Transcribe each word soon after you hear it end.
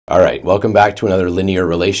Alright, welcome back to another linear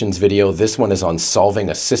relations video. This one is on solving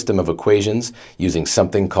a system of equations using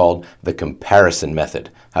something called the comparison method.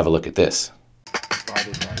 Have a look at this.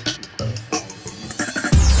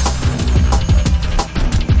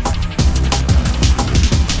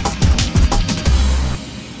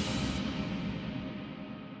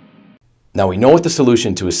 Now we know what the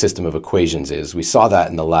solution to a system of equations is. We saw that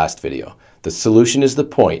in the last video. The solution is the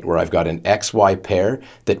point where I've got an xy pair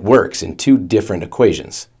that works in two different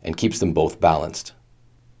equations and keeps them both balanced.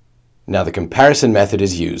 Now the comparison method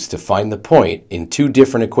is used to find the point in two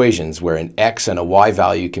different equations where an x and a y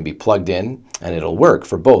value can be plugged in, and it'll work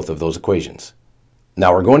for both of those equations.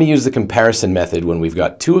 Now we're going to use the comparison method when we've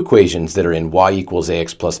got two equations that are in y equals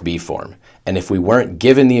ax plus b form. And if we weren't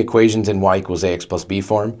given the equations in y equals ax plus b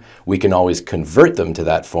form, we can always convert them to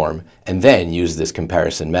that form and then use this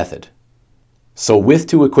comparison method. So with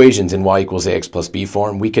two equations in y equals ax plus b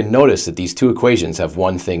form, we can notice that these two equations have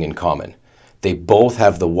one thing in common. They both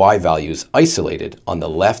have the y values isolated on the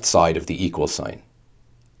left side of the equal sign.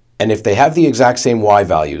 And if they have the exact same y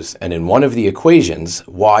values, and in one of the equations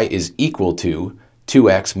y is equal to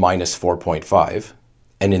 2x minus 4.5,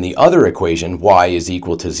 and in the other equation y is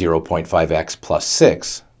equal to 0.5x plus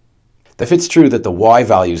 6, if it's true that the y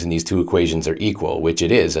values in these two equations are equal, which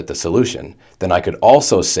it is at the solution, then I could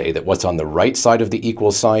also say that what's on the right side of the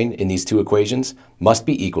equal sign in these two equations must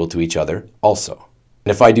be equal to each other also.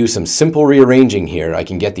 And if I do some simple rearranging here, I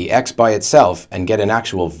can get the x by itself and get an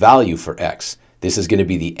actual value for x. This is going to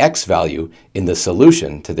be the x value in the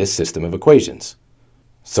solution to this system of equations.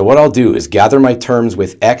 So what I'll do is gather my terms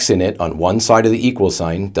with x in it on one side of the equal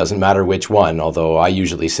sign, doesn't matter which one, although I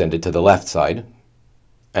usually send it to the left side.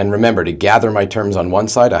 And remember, to gather my terms on one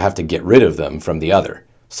side, I have to get rid of them from the other.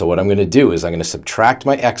 So what I'm going to do is I'm going to subtract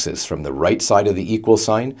my x's from the right side of the equal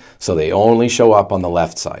sign so they only show up on the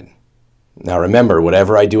left side. Now remember,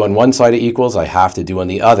 whatever I do on one side of equals, I have to do on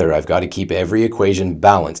the other. I've got to keep every equation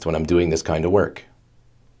balanced when I'm doing this kind of work.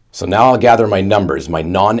 So now I'll gather my numbers, my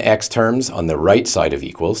non-x terms on the right side of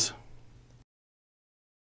equals.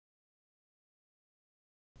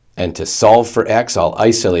 And to solve for x, I'll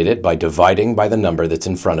isolate it by dividing by the number that's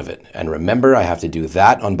in front of it. And remember, I have to do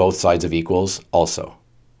that on both sides of equals also.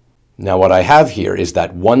 Now what I have here is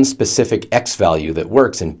that one specific x value that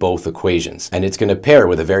works in both equations, and it's going to pair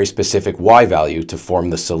with a very specific y value to form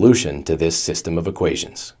the solution to this system of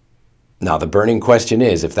equations. Now the burning question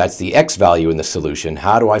is, if that's the x value in the solution,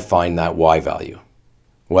 how do I find that y value?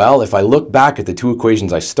 Well, if I look back at the two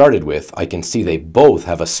equations I started with, I can see they both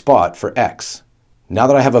have a spot for x. Now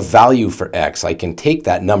that I have a value for x, I can take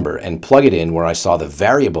that number and plug it in where I saw the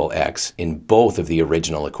variable x in both of the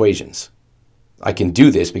original equations. I can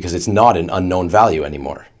do this because it's not an unknown value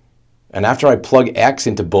anymore. And after I plug x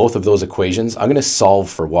into both of those equations, I'm going to solve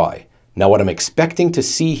for y. Now what I'm expecting to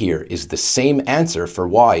see here is the same answer for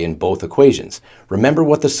y in both equations. Remember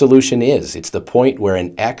what the solution is. It's the point where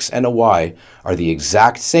an x and a y are the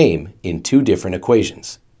exact same in two different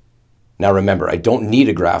equations. Now remember, I don't need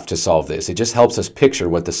a graph to solve this. It just helps us picture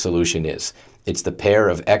what the solution is. It's the pair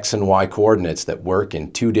of x and y coordinates that work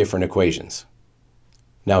in two different equations.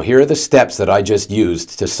 Now here are the steps that I just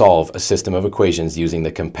used to solve a system of equations using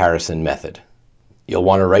the comparison method. You'll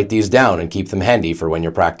want to write these down and keep them handy for when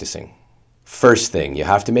you're practicing. First thing, you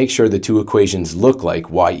have to make sure the two equations look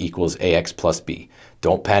like y equals ax plus b.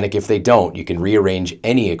 Don't panic if they don't. You can rearrange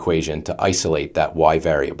any equation to isolate that y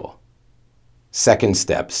variable. Second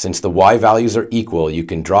step, since the y values are equal, you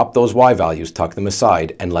can drop those y values, tuck them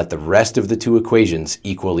aside, and let the rest of the two equations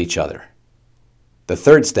equal each other. The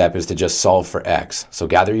third step is to just solve for x. So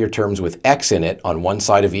gather your terms with x in it on one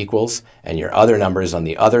side of equals and your other numbers on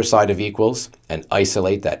the other side of equals and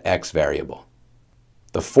isolate that x variable.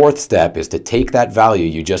 The fourth step is to take that value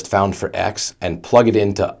you just found for x and plug it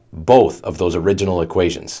into both of those original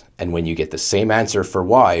equations. And when you get the same answer for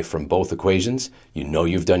y from both equations, you know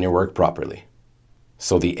you've done your work properly.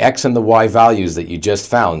 So the x and the y values that you just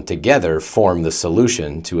found together form the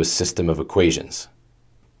solution to a system of equations.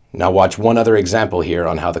 Now watch one other example here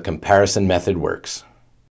on how the comparison method works.